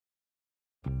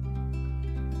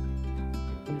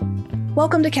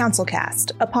Welcome to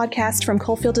CouncilCast, a podcast from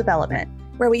Coalfield Development,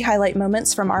 where we highlight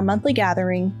moments from our monthly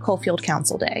gathering, Coalfield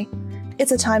Council Day.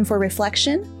 It's a time for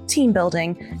reflection, team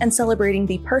building, and celebrating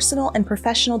the personal and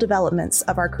professional developments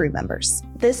of our crew members.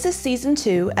 This is Season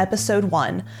 2, Episode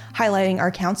 1, highlighting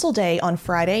our Council Day on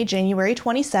Friday, January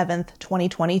 27th,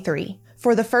 2023.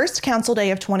 For the first Council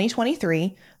Day of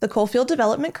 2023, the Coalfield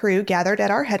Development crew gathered at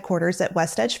our headquarters at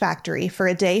West Edge Factory for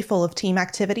a day full of team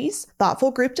activities, thoughtful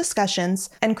group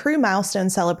discussions, and crew milestone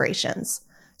celebrations.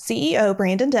 CEO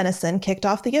Brandon Dennison kicked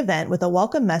off the event with a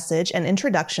welcome message and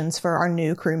introductions for our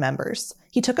new crew members.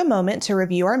 He took a moment to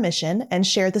review our mission and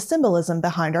share the symbolism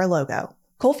behind our logo.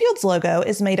 Coalfield's logo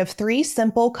is made of 3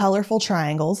 simple, colorful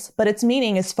triangles, but its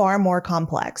meaning is far more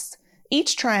complex.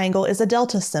 Each triangle is a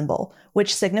delta symbol,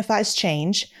 which signifies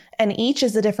change, and each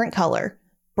is a different color: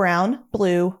 brown,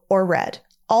 blue, or red.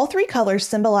 All 3 colors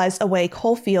symbolize a way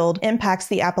Coalfield impacts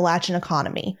the Appalachian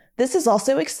economy. This is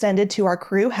also extended to our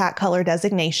crew hat color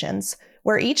designations,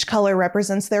 where each color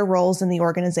represents their roles in the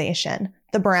organization.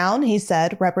 The brown, he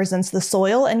said, represents the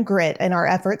soil and grit in our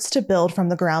efforts to build from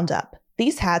the ground up.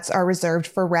 These hats are reserved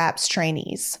for RAPS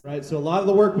trainees. Right, so a lot of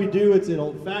the work we do, it's in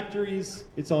old factories,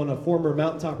 it's on a former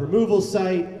mountaintop removal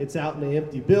site, it's out in an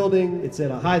empty building, it's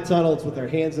in a high tunnel, it's with our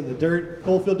hands in the dirt.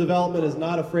 Coalfield Development is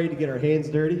not afraid to get our hands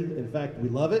dirty. In fact, we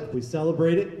love it, we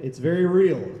celebrate it. It's very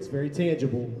real, it's very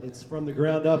tangible, it's from the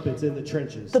ground up, it's in the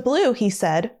trenches. The blue, he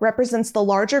said, represents the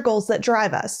larger goals that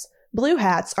drive us. Blue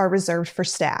hats are reserved for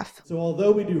staff. So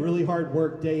although we do really hard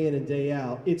work day in and day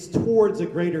out, it's towards a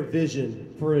greater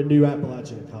vision for a new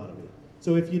Appalachian economy.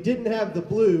 So if you didn't have the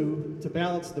blue to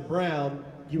balance the brown,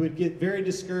 you would get very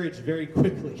discouraged very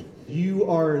quickly. You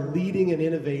are leading and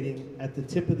innovating at the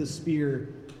tip of the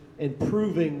spear and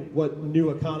proving what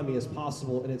new economy is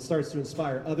possible, and it starts to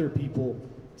inspire other people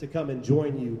to come and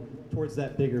join you towards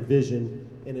that bigger vision.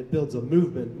 And it builds a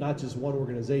movement, not just one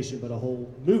organization, but a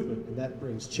whole movement, and that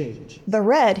brings change. The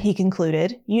red, he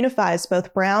concluded, unifies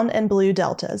both brown and blue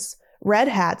deltas. Red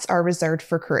hats are reserved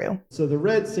for crew. So the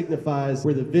red signifies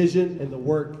where the vision and the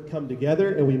work come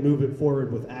together and we move it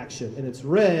forward with action. And it's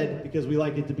red because we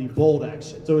like it to be bold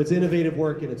action. So it's innovative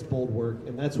work and it's bold work.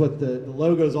 And that's what the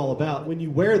logo is all about. When you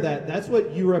wear that, that's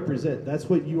what you represent. That's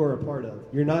what you are a part of.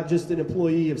 You're not just an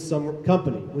employee of some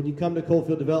company. When you come to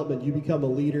Coalfield Development, you become a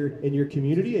leader in your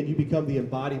community and you become the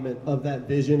embodiment of that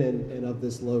vision and of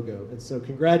this logo. And so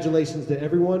congratulations to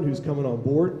everyone who's coming on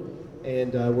board.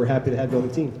 And we're happy to have you on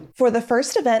the team. For the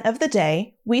first event of the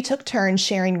day, we took turns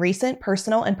sharing recent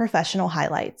personal and professional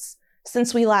highlights.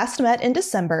 Since we last met in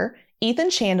December, Ethan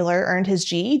Chandler earned his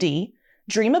GED,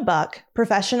 Dreama Buck,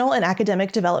 Professional and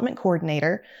Academic Development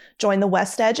Coordinator, joined the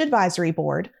West Edge Advisory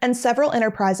Board, and several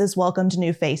enterprises welcomed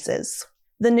new faces.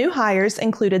 The new hires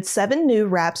included 7 new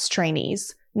RAPS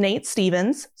trainees: Nate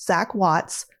Stevens, Zach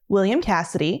Watts, William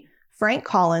Cassidy, Frank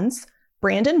Collins,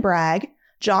 Brandon Bragg,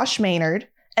 Josh Maynard,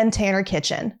 and Tanner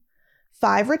Kitchen.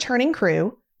 5 returning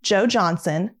crew: Joe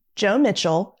Johnson, Joe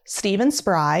Mitchell, Stephen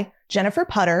Spry, Jennifer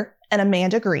Putter, and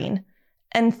Amanda Green.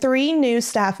 And 3 new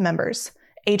staff members: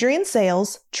 Adrian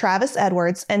Sales, Travis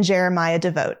Edwards, and Jeremiah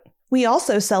DeVote. We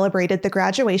also celebrated the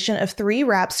graduation of 3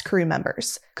 RAPS crew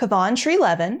members: Kevon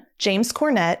Trelevin, James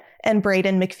Cornett, and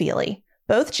Braden McFeely.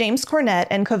 Both James Cornett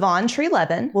and Kevon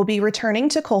Trelevin will be returning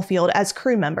to Coalfield as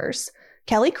crew members.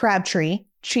 Kelly Crabtree,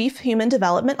 Chief Human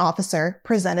Development Officer,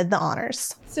 presented the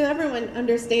honors. So everyone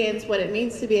understands what it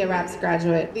means to be a RAPS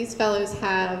graduate. These fellows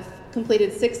have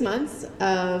completed 6 months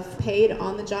of paid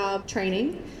on-the-job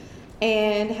training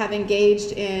and have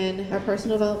engaged in our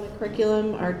personal development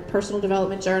curriculum, our personal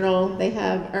development journal. They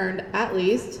have earned at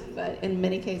least, but in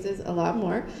many cases a lot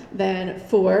more, than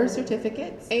 4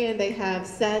 certificates. And they have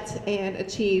set and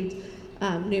achieved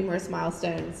numerous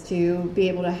milestones to be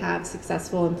able to have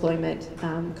successful employment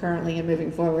currently and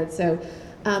moving forward. So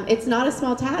it's not a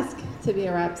small task to be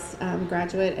a RAPS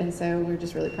graduate, and so we're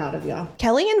just really proud of y'all.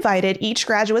 Kelly invited each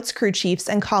graduate's crew chiefs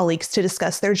and colleagues to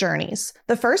discuss their journeys.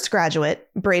 The first graduate,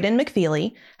 Braden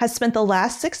McFeely, has spent the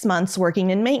last 6 months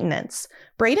working in maintenance.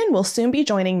 Braden will soon be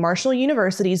joining Marshall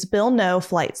University's Bill Noe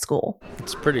Flight School.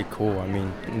 It's pretty cool. I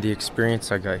mean, the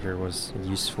experience I got here was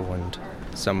useful and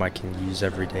something I can use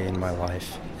every day in my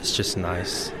life. It's just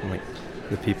nice. Like,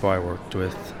 the people I worked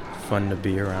with, fun to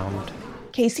be around.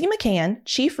 Casey McCann,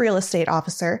 Chief Real Estate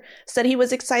Officer, said he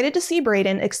was excited to see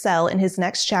Braden excel in his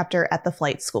next chapter at the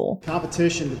flight school.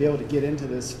 Competition to be able to get into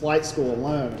this flight school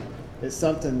alone is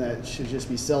something that should just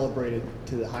be celebrated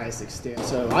to the highest extent.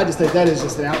 So I just think that is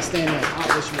just an outstanding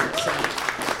accomplishment itself.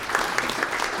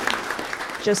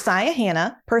 Josiah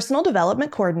Hanna, Personal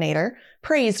Development Coordinator,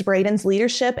 praised Braden's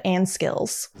leadership and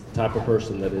skills. The type of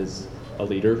person that is a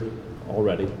leader,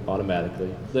 already,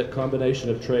 automatically. That combination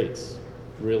of traits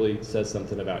really says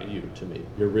something about you to me.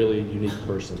 You're really a unique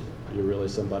person. You're really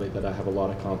somebody that I have a lot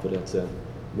of confidence in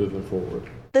moving forward.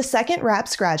 The second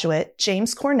RAPS graduate,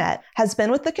 James Cornett, has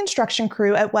been with the construction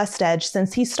crew at West Edge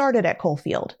since he started at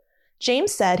Coalfield.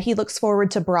 James said he looks forward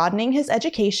to broadening his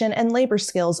education and labor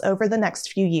skills over the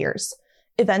next few years.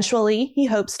 Eventually, he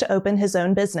hopes to open his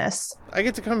own business. I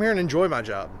get to come here and enjoy my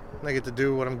job. I get to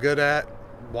do what I'm good at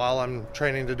while I'm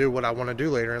training to do what I want to do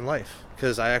later in life.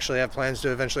 Because I actually have plans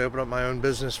to eventually open up my own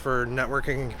business for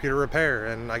networking and computer repair,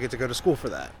 and I get to go to school for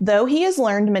that. Though he has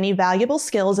learned many valuable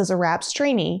skills as a RAPS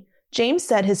trainee, James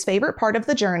said his favorite part of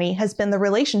the journey has been the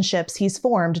relationships he's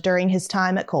formed during his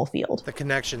time at Coalfield. The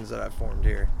connections that I've formed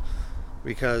here.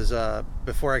 Because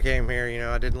before I came here,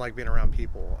 I didn't like being around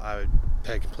people. I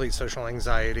had complete social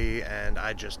anxiety, and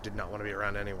I just did not want to be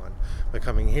around anyone. But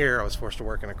coming here, I was forced to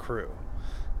work in a crew.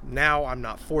 Now I'm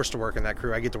not forced to work in that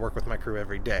crew. I get to work with my crew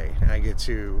every day. And I get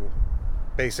to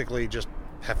basically just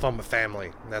have fun with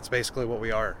family. And that's basically what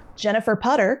we are. Jennifer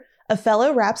Putter, a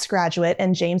fellow RAPS graduate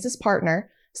and James's partner,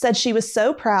 said she was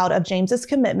so proud of James's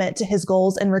commitment to his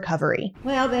goals in recovery.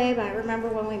 Well, babe, I remember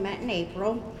when we met in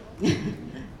April.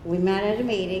 We met at a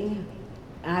meeting.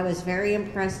 I was very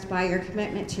impressed by your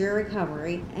commitment to your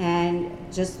recovery. And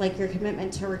just like your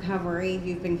commitment to recovery,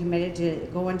 you've been committed to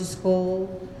going to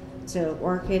school, to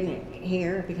working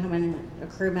here, becoming a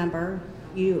crew member.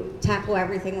 You tackle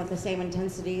everything with the same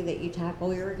intensity that you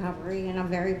tackle your recovery, and I'm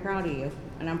very proud of you.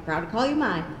 And I'm proud to call you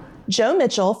mine. Joe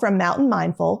Mitchell from Mountain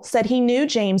Mindful said he knew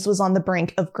James was on the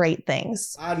brink of great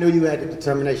things. I knew you had the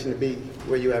determination to be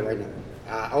where you at right now.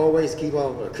 I always keep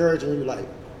on encouraging you, like,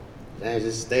 man,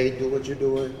 just stay doing what you're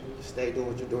doing. Stay doing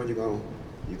what you're doing.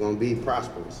 You're gonna be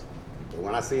prosperous. But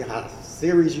when I see how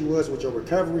serious you was with your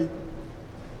recovery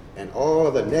and all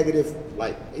the negative,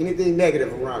 like anything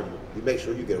negative around you, you make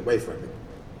sure you get away from it.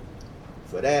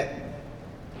 For that,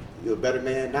 you're a better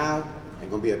man now and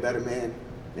gonna be a better man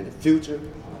in the future.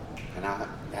 And I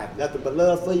have nothing but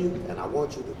love for you, and I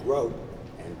want you to grow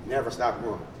and never stop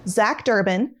growing. Zach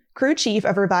Durbin, crew chief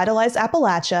of Revitalize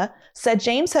Appalachia, said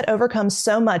James had overcome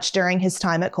so much during his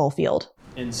time at Coalfield.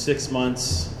 In 6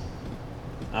 months,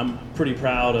 I'm pretty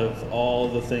proud of all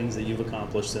the things that you've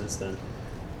accomplished since then.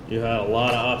 You had a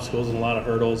lot of obstacles and a lot of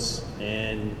hurdles,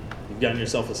 and you've gotten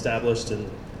yourself established, and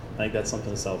I think that's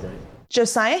something to celebrate.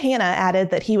 Josiah Hanna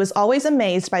added that he was always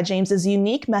amazed by James's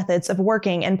unique methods of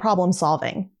working and problem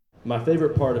solving. My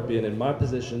favorite part of being in my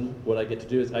position, what I get to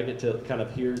do is I get to kind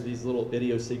of hear these little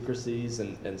idiosyncrasies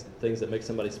and things that make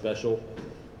somebody special.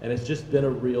 And it's just been a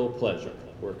real pleasure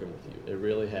working with you. It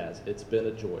really has. It's been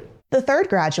a joy. The third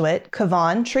graduate,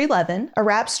 Kavan Trelevin, a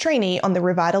RAPS trainee on the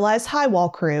Revitalize Highwall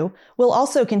crew, will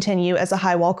also continue as a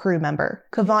Highwall crew member.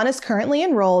 Kavan is currently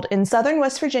enrolled in Southern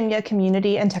West Virginia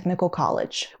Community and Technical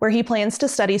College, where he plans to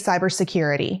study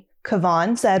cybersecurity.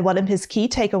 Kavan said one of his key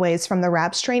takeaways from the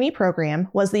RAPS trainee program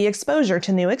was the exposure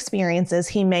to new experiences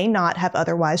he may not have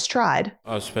otherwise tried.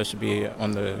 I was supposed to be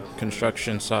on the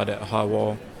construction side at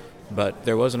Highwall, but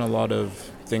there wasn't a lot of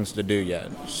things to do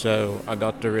yet. So I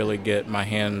got to really get my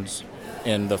hands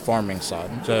in the farming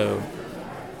side. So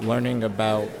learning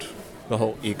about the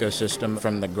whole ecosystem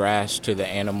from the grass to the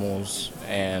animals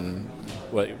and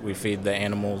what we feed the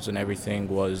animals and everything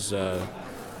was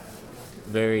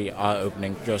very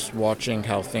eye-opening. Just watching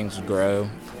how things grow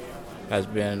has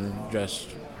been just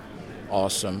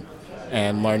awesome,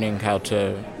 and learning how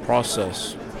to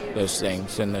process those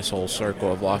things in this whole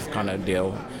circle of life kind of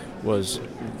deal was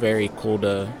very cool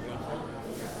to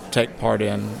take part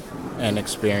in and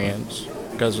experience,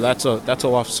 because that's a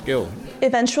life skill.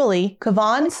 Eventually,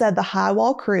 Kavan said the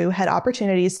Highwall crew had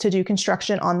opportunities to do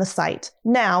construction on the site.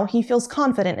 Now he feels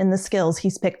confident in the skills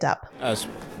he's picked up. As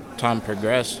time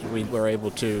progressed, we were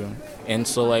able to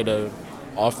insulate a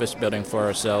office building for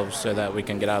ourselves so that we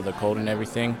can get out of the cold and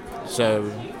everything.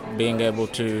 So being able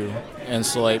to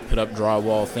insulate, put up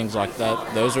drywall, things like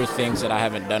that, those are things that I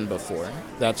haven't done before.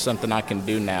 That's something I can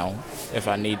do now if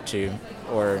I need to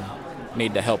or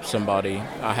need to help somebody.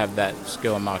 I have that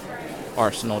skill in my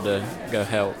arsenal to go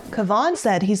help. Kavan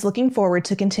said he's looking forward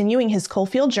to continuing his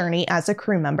Coalfield journey as a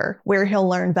crew member, where he'll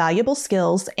learn valuable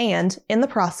skills and, in the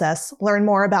process, learn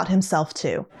more about himself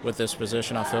too. With this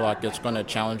position, I feel like it's going to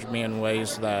challenge me in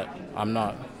ways that I'm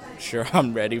not sure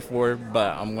I'm ready for,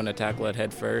 but I'm going to tackle it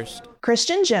head first.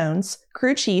 Christian Jones,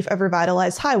 crew chief of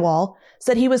Revitalize Highwall,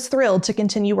 said he was thrilled to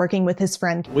continue working with his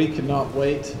friend. We cannot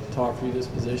wait to talk for you this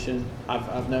position.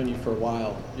 I've known you for a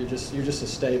while. You're just a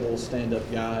stable,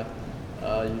 stand-up guy.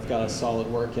 You've got a solid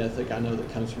work ethic. I know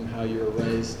that comes from how you were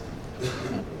raised.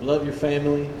 Love your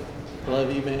family.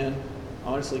 Love you, man.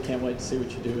 honestly can't wait to see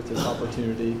what you do with this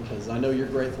opportunity, because I know you're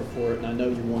grateful for it, and I know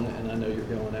you want it, and I know you're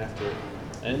going after it.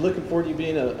 And looking forward to you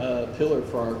being a pillar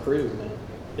for our crew, man.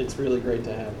 It's really great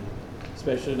to have you,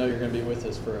 especially to know you're going to be with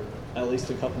us for at least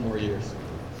a couple more years.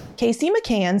 Casey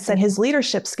McCann said his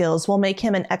leadership skills will make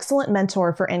him an excellent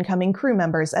mentor for incoming crew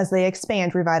members as they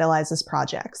expand Revitalize's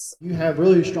projects. You have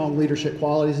really strong leadership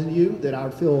qualities in you that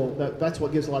I feel that's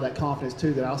what gives a lot of that confidence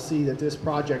too, that I'll see that this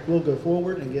project will go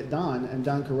forward and get done and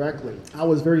done correctly. I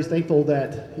was very thankful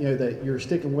that, that you're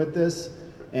sticking with this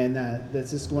and that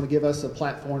this is going to give us a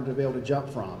platform to be able to jump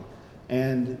from.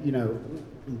 And,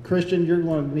 Christian, you're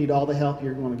going to need all the help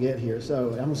you're going to get here.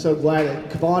 So I'm so glad that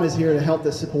Kevon is here to help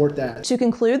us support that. To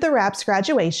conclude the RAPS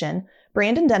graduation,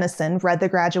 Brandon Dennison read the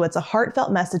graduates a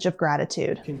heartfelt message of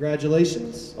gratitude.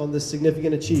 Congratulations on this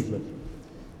significant achievement.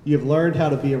 You have learned how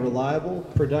to be a reliable,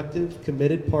 productive,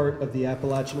 committed part of the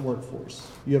Appalachian workforce.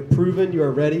 You have proven you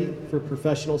are ready for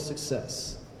professional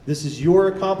success. This is your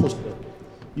accomplishment.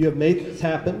 You have made this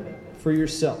happen for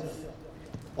yourself.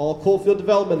 All Coalfield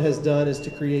Development has done is to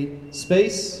create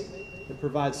space and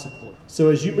provide support. So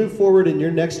as you move forward in your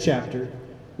next chapter,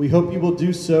 we hope you will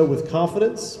do so with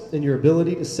confidence in your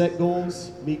ability to set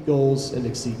goals, meet goals, and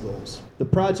exceed goals. The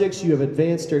projects you have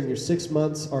advanced during your 6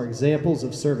 months are examples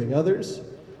of serving others,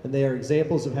 and they are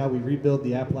examples of how we rebuild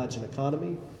the Appalachian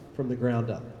economy from the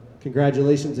ground up.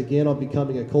 Congratulations again on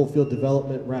becoming a Coalfield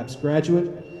Development RAPS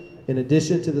graduate. In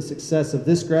addition to the success of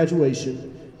this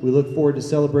graduation, we look forward to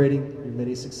celebrating your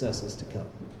many successes to come.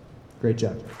 Great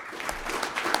job.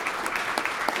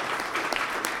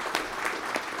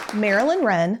 Marilyn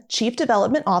Wren, Chief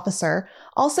Development Officer,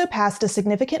 also passed a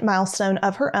significant milestone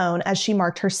of her own as she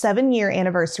marked her 7-year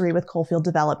anniversary with Coalfield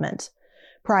Development.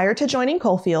 Prior to joining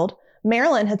Coalfield,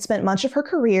 Marilyn had spent much of her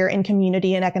career in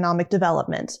community and economic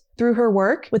development. Through her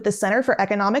work with the Center for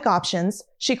Economic Options,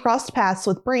 she crossed paths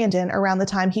with Brandon around the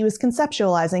time he was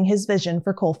conceptualizing his vision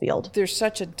for Coalfield. There's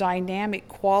such a dynamic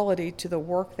quality to the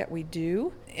work that we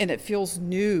do, and it feels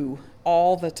new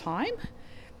all the time,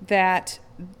 that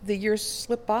the years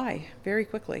slip by very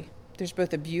quickly. There's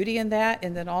both a beauty in that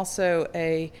and then also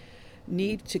a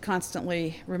need to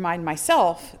constantly remind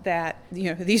myself that,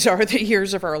 these are the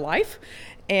years of our life.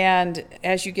 And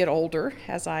as you get older,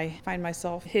 as I find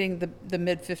myself hitting the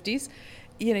mid-50s,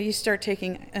 you start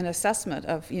taking an assessment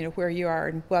of, where you are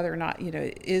and whether or not,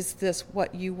 is this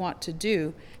what you want to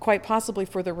do, quite possibly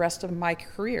for the rest of my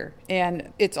career.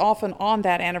 And it's often on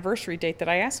that anniversary date that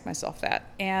I ask myself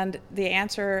that. And the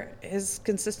answer is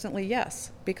consistently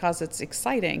yes, because it's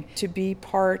exciting to be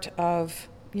part of,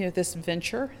 this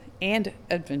venture and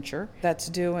adventure that's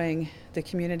doing the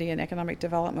community and economic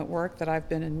development work that I've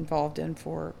been involved in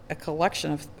for a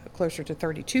collection of closer to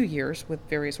 32 years with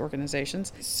various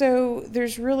organizations. So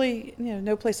there's really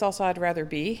no place else I'd rather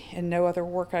be and no other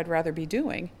work I'd rather be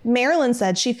doing. Marilyn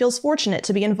said she feels fortunate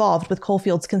to be involved with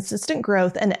Coalfield's consistent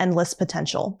growth and endless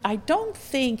potential. I don't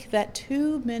think that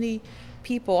too many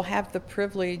people have the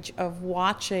privilege of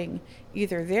watching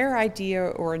either their idea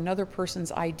or another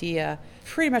person's idea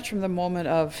pretty much from the moment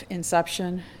of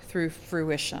inception through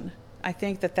fruition. I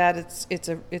think that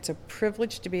it's a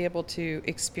privilege to be able to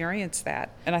experience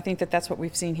that. And I think that that's what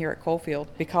we've seen here at Coalfield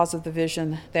because of the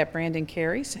vision that Brandon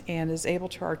carries and is able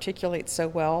to articulate so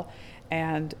well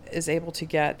and is able to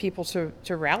get people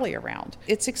to rally around.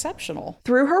 It's exceptional.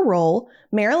 Through her role,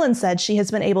 Marilyn said she has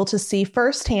been able to see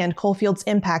firsthand Coalfield's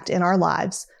impact in our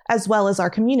lives, as well as our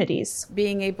communities.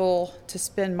 Being able to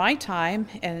spend my time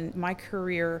and my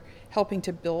career helping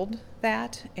to build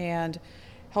that and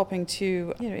helping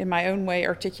to, in my own way,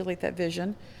 articulate that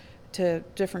vision to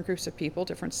different groups of people,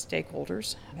 different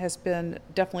stakeholders, has been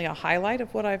definitely a highlight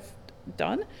of what I've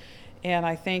done. And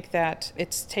I think that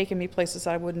it's taken me places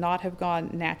I would not have gone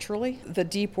naturally. The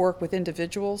deep work with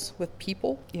individuals, with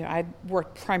people. I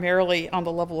worked primarily on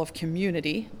the level of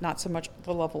community, not so much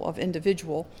the level of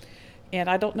individual. And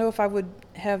I don't know if I would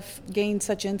have gained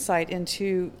such insight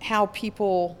into how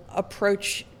people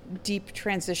approach deep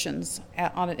transitions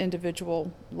on an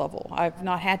individual level. I've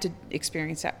not had to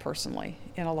experience that personally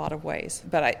in a lot of ways,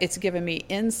 but it's given me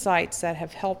insights that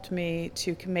have helped me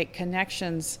to make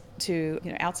connections to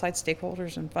outside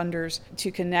stakeholders and funders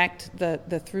to connect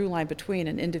the through line between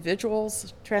an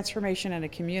individual's transformation and a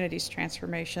community's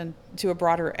transformation to a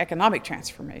broader economic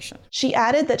transformation. She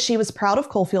added that she was proud of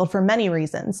Coalfield for many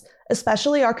reasons,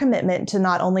 especially our commitment to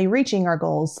not only reaching our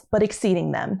goals, but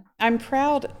exceeding them. I'm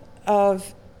proud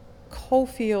of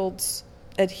Coalfield's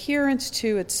adherence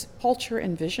to its culture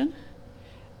and vision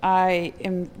I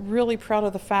am really proud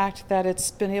of the fact that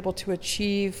it's been able to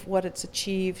achieve what it's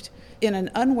achieved in an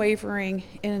unwavering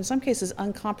and in some cases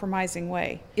uncompromising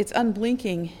way. It's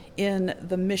unblinking in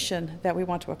the mission that we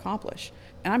want to accomplish.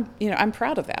 And I'm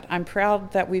proud of that. I'm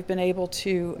proud that we've been able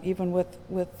to, even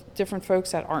with different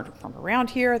folks that aren't from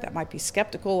around here, that might be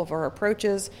skeptical of our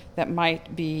approaches, that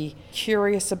might be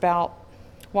curious about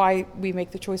why we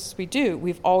make the choices we do,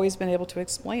 we've always been able to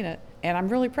explain it. And I'm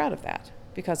really proud of that,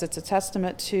 because it's a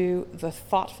testament to the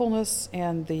thoughtfulness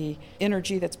and the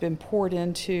energy that's been poured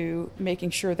into making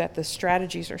sure that the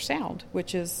strategies are sound,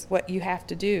 which is what you have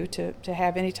to do to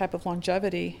have any type of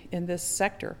longevity in this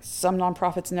sector. Some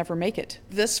nonprofits never make it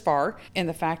this far, in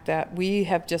the fact that we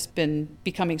have just been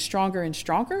becoming stronger and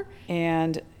stronger.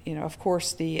 And of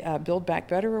course, the Build Back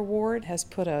Better Award has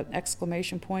put an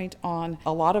exclamation point on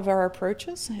a lot of our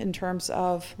approaches in terms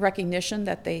of recognition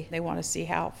that they want to see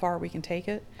how far we can take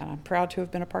it. And I'm proud to have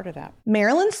been a part of that.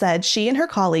 Marilyn said she and her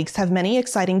colleagues have many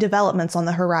exciting developments on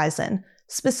the horizon.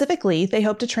 Specifically, they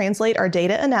hope to translate our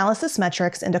data analysis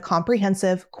metrics into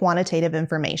comprehensive, quantitative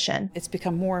information. It's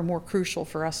become more and more crucial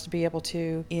for us to be able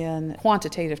to, in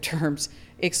quantitative terms,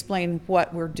 explain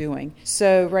what we're doing.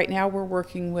 So right now we're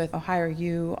working with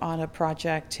OhioU on a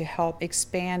project to help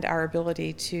expand our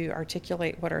ability to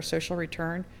articulate what our social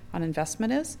return on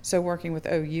investment is. So working with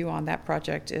OU on that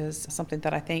project is something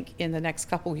that I think in the next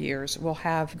couple years we'll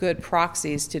have good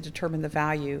proxies to determine the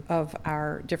value of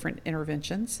our different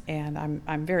interventions, and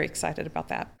I'm very excited about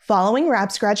that. Following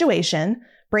RAP's graduation,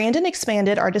 Brandon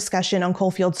expanded our discussion on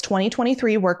Coalfield's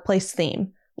 2023 workplace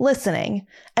theme, Listening,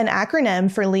 an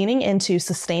acronym for leaning into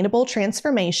sustainable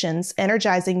transformations,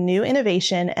 energizing new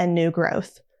innovation and new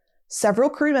growth. Several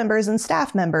crew members and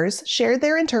staff members shared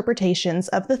their interpretations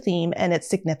of the theme and its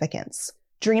significance.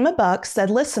 Dreama Buck said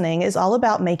listening is all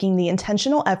about making the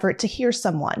intentional effort to hear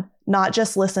someone, not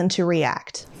just listen to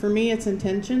react. For me, it's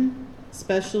intention,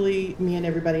 especially me and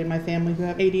everybody in my family who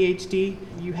have ADHD.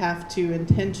 You have to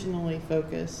intentionally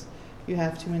focus. You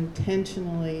have to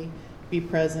intentionally be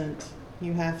present.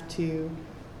 You have to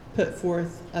put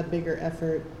forth a bigger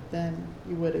effort than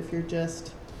you would if you're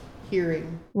just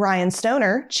hearing. Ryan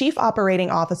Stoner, Chief Operating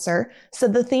Officer,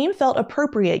 said the theme felt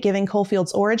appropriate given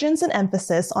Coalfield's origins and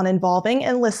emphasis on involving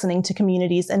and listening to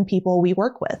communities and people we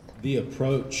work with. The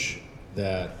approach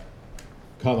that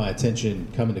caught my attention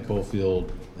coming to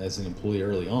Coalfield as an employee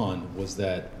early on was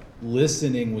that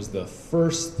listening was the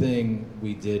first thing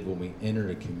we did when we entered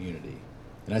a community.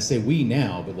 And I say we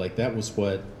now, but that was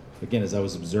what, again, as I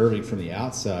was observing from the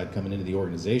outside coming into the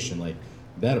organization,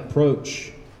 that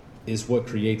approach is what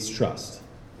creates trust.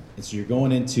 And so you're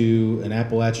going into an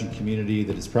Appalachian community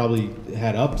that has probably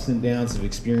had ups and downs of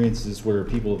experiences where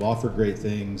people have offered great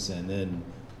things and then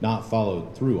not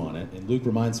followed through on it. And Luke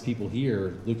reminds people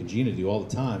here, Luke and Gina do all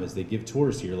the time as they give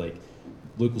tours here,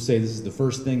 Luke will say this is the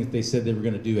first thing that they said they were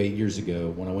going to do 8 years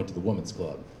ago when I went to the women's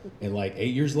club. And 8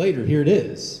 years later, here it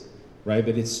is, right?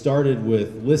 But it started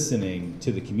with listening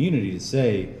to the community to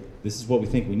say, this is what we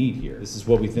think we need here. This is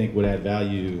what we think would add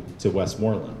value to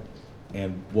Westmoreland.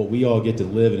 And what we all get to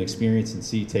live and experience and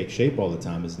see take shape all the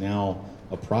time is now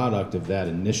a product of that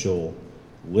initial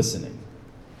listening.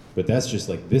 But that's just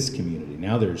this community.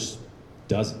 Now there's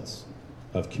dozens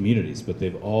of communities, but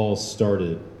they've all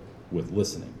started with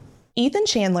listening. Ethan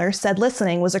Chandler said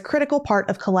listening was a critical part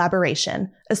of collaboration,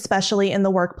 especially in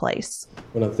the workplace.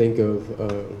 When I think of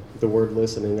the word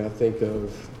listening, I think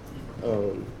of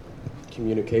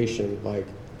communication.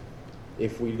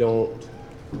 If we don't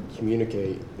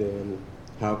communicate, then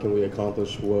how can we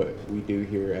accomplish what we do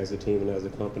here as a team and as a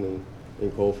company in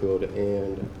Coalfield?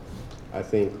 And I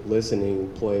think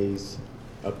listening plays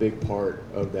a big part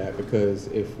of that, because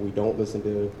if we don't listen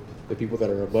to the people that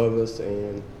are above us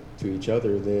and to each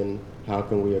other, then how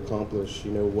can we accomplish,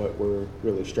 what we're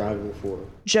really striving for?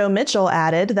 Joe Mitchell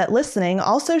added that listening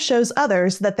also shows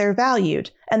others that they're valued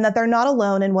and that they're not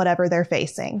alone in whatever they're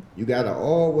facing. You gotta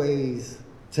always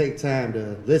take time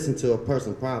to listen to a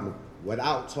person's problem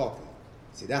without talking.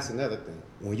 See, that's another thing.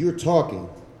 When you're talking,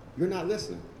 you're not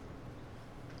listening.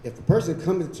 If a person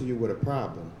comes to you with a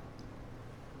problem,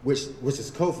 which is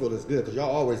Coalfield is good, because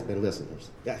y'all always been listeners.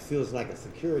 That feels like a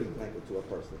security blanket to a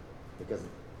person, because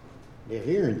they're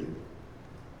hearing you.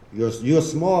 You're a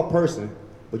small person,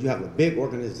 but you have a big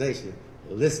organization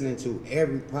listening to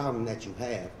every problem that you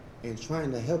have and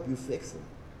trying to help you fix it.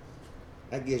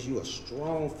 That gives you a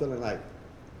strong feeling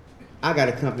I got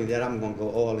a company that I'm going to go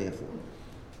all in for,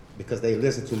 because they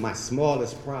listen to my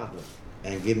smallest problem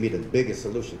and give me the biggest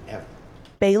solution ever.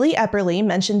 Bailey Epperly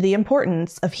mentioned the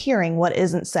importance of hearing what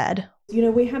isn't said.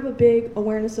 We have a big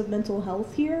awareness of mental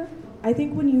health here, I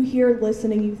think when you hear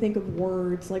listening, you think of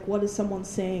words, like what is someone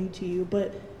saying to you,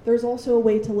 but there's also a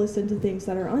way to listen to things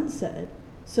that are unsaid.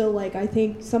 So like I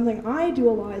think something I do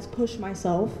a lot is push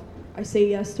myself. I say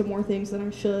yes to more things than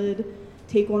I should,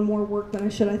 take on more work than I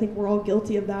should. I think we're all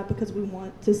guilty of that because we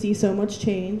want to see so much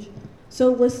change. So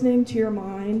listening to your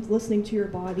mind, listening to your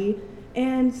body,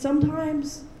 and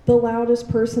sometimes the loudest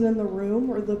person in the room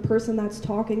or the person that's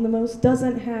talking the most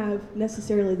doesn't have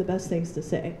necessarily the best things to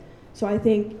say. So I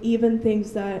think even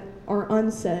things that are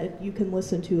unsaid, you can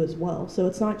listen to as well. So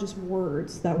it's not just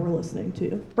words that we're listening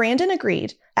to. Brandon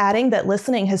agreed, adding that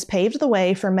listening has paved the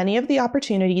way for many of the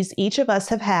opportunities each of us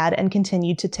have had and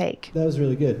continued to take. That was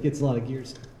really good. Gets a lot of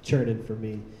gears churning for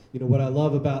me. You know, what I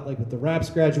love about, like with the RAPS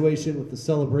graduation, with the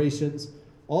celebrations,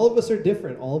 all of us are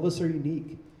different. All of us are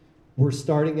unique. We're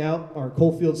starting out, our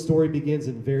Coalfield story begins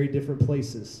in very different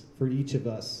places for each of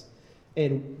us.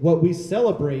 And what we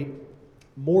celebrate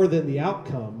more than the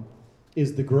outcome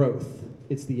is the growth.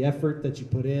 It's the effort that you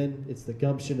put in. It's the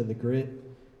gumption and the grit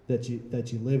that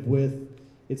you live with.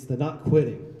 It's the not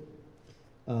quitting.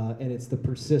 And it's the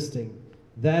persisting.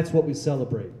 That's what we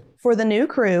celebrate. For the new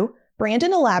crew,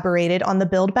 Brandon elaborated on the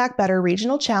Build Back Better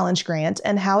Regional Challenge Grant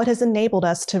and how it has enabled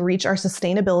us to reach our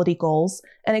sustainability goals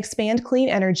and expand clean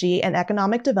energy and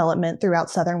economic development throughout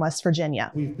southern West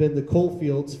Virginia. We've been the coal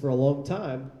fields for a long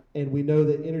time, and we know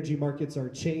that energy markets are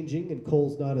changing and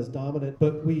coal's not as dominant,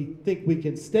 but we think we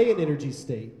can stay in energy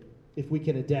state if we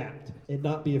can adapt and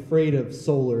not be afraid of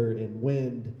solar and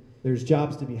wind. There's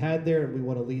jobs to be had there, and we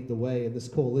want to lead the way, and this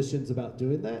coalition's about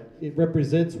doing that. It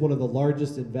represents one of the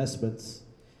largest investments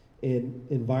in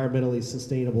environmentally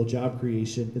sustainable job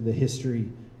creation in the history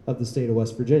of the state of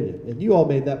West Virginia. And you all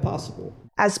made that possible.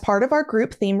 As part of our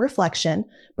group theme reflection,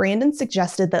 Brandon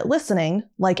suggested that listening,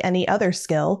 like any other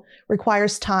skill,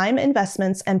 requires time,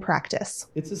 investments, and practice.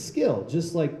 It's a skill,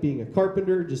 just like being a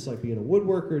carpenter, just like being a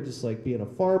woodworker, just like being a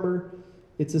farmer.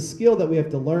 It's a skill that we have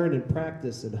to learn and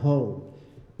practice and hone.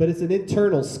 But it's an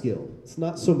internal skill. It's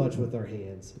not so much with our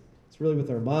hands. It's really with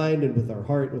our mind and with our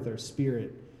heart, with our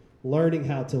spirit. Learning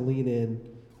how to lean in,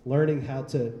 learning how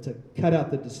to cut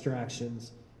out the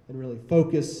distractions and really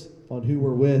focus on who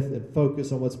we're with and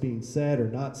focus on what's being said or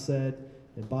not said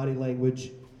and body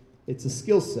language. It's a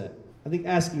skill set. I think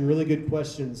asking really good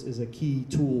questions is a key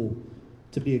tool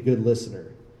to be a good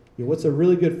listener. You know, what's a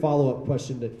really good follow-up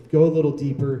question to go a little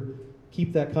deeper,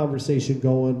 keep that conversation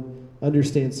going,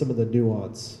 understand some of the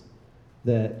nuance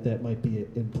that might be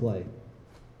in play.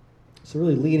 So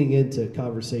really leaning into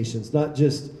conversations, not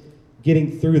just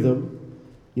getting through them,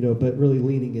 but really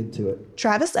leaning into it.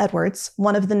 Travis Edwards,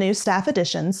 one of the new staff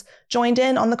additions, joined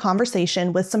in on the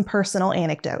conversation with some personal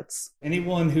anecdotes.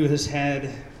 Anyone who has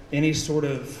had any sort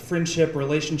of friendship,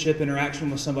 relationship, interaction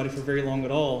with somebody for very long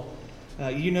at all,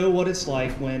 you know what it's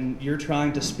like when you're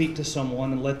trying to speak to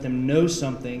someone and let them know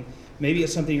something. Maybe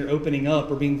it's something you're opening up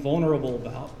or being vulnerable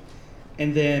about.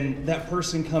 And then that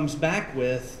person comes back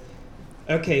with,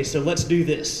 okay, so let's do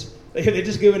this. They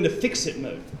just go into fix-it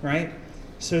mode, right?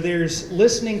 So there's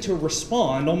listening to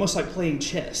respond, almost like playing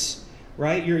chess,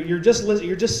 right? You're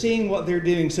just seeing what they're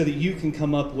doing so that you can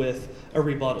come up with a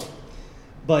rebuttal.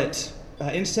 But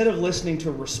instead of listening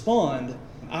to respond,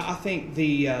 I think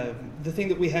the thing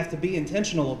that we have to be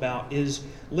intentional about is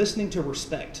listening to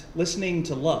respect, listening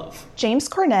to love. James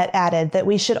Cornett added that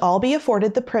we should all be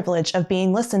afforded the privilege of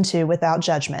being listened to without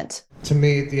judgment. To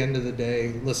me, at the end of the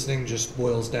day, listening just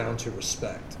boils down to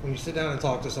respect. When you sit down and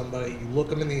talk to somebody, you look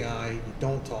them in the eye, you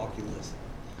don't talk, you listen.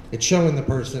 It's showing the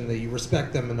person that you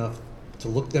respect them enough to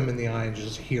look them in the eye and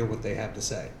just hear what they have to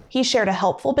say. He shared a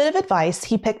helpful bit of advice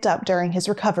he picked up during his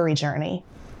recovery journey.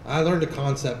 I learned a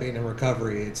concept being in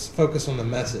recovery. It's focus on the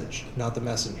message, not the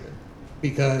messenger.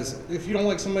 Because if you don't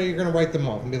like somebody, you're going to write them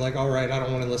off and be like, all right, I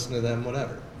don't want to listen to them,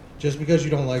 whatever. Just because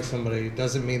you don't like somebody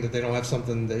doesn't mean that they don't have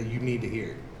something that you need to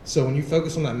hear. So when you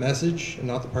focus on that message and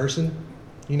not the person,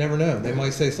 you never know. They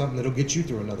might say something that'll get you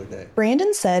through another day.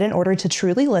 Brandon said in order to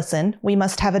truly listen, we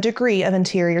must have a degree of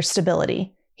interior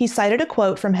stability. He cited a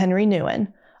quote from Henry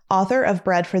Nguyen, author of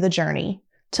Bread for the Journey.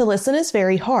 To listen is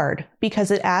very hard because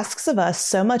it asks of us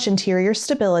so much interior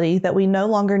stability that we no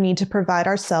longer need to provide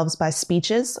ourselves by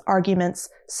speeches, arguments,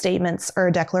 statements,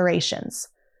 or declarations.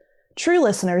 True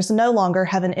listeners no longer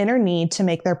have an inner need to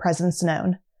make their presence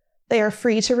known. They are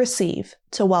free to receive,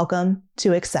 to welcome,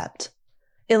 to accept.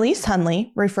 Elise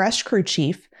Hunley, Refresh crew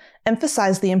chief,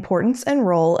 emphasized the importance and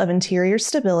role of interior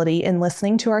stability in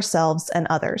listening to ourselves and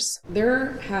others.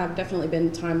 There have definitely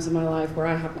been times in my life where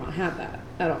I have not had that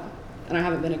at all. And I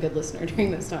haven't been a good listener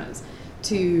during those times.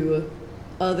 To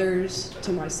others,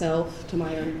 to myself, to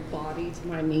my own body, to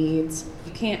my needs.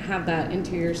 You can't have that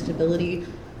interior stability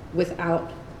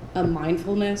without a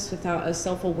mindfulness, without a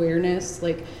self-awareness.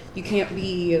 Like, you can't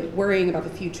be worrying about the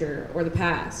future or the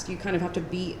past. You kind of have to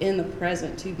be in the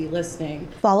present to be listening.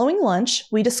 Following lunch,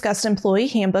 we discussed employee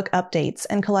handbook updates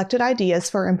and collected ideas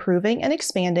for improving and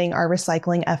expanding our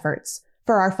recycling efforts.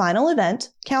 For our final event,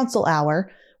 Council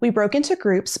Hour, we broke into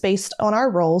groups based on our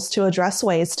roles to address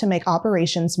ways to make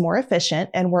operations more efficient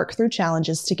and work through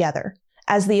challenges together.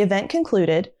 As the event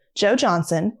concluded, Joe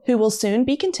Johnson, who will soon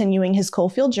be continuing his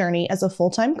Coalfield journey as a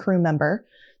full-time crew member,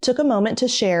 took a moment to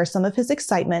share some of his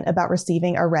excitement about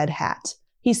receiving a red hat.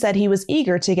 He said he was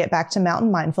eager to get back to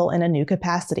Mountain Mindful in a new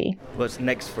capacity. What's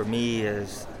next for me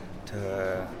is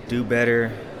to do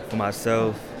better for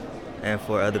myself and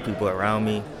for other people around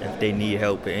me. If they need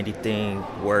help with anything,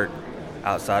 work,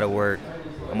 outside of work,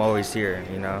 I'm always here,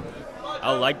 you know.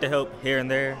 I like to help here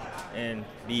and there and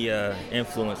be an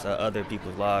influence on other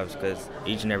people's lives, because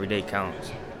each and every day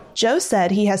counts. Joe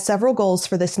said he has several goals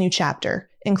for this new chapter,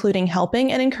 including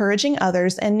helping and encouraging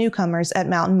others and newcomers at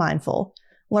Mountain Mindful.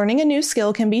 Learning a new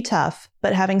skill can be tough,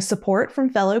 but having support from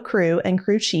fellow crew and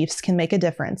crew chiefs can make a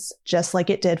difference, just like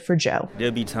it did for Joe.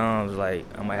 There'll be times like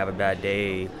I might have a bad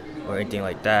day or anything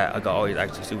like that. I can always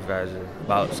ask the supervisor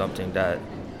about something that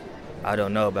I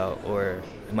don't know about, or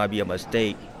it might be a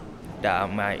mistake that I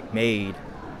might made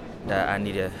that I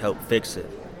need to help fix it.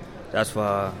 That's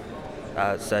why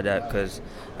I said that, because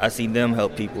I see them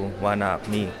help people. Why not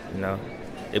me? You know,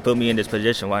 they put me in this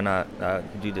position. Why not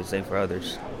do the same for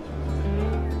others?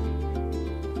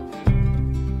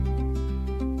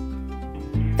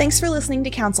 Thanks for listening to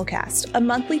CouncilCast, a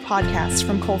monthly podcast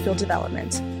from Coalfield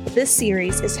Development. This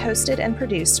series is hosted and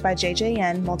produced by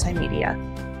JJN Multimedia.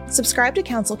 Subscribe to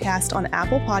CouncilCast on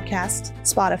Apple Podcasts,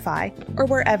 Spotify, or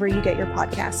wherever you get your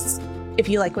podcasts. If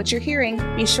you like what you're hearing,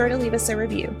 be sure to leave us a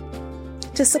review.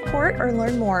 To support or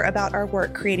learn more about our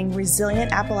work creating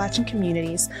resilient Appalachian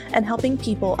communities and helping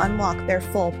people unlock their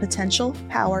full potential,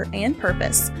 power, and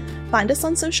purpose, find us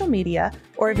on social media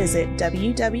or visit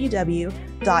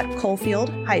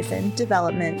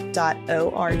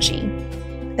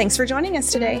www.coalfield-development.org. Thanks for joining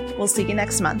us today. We'll see you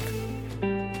next month.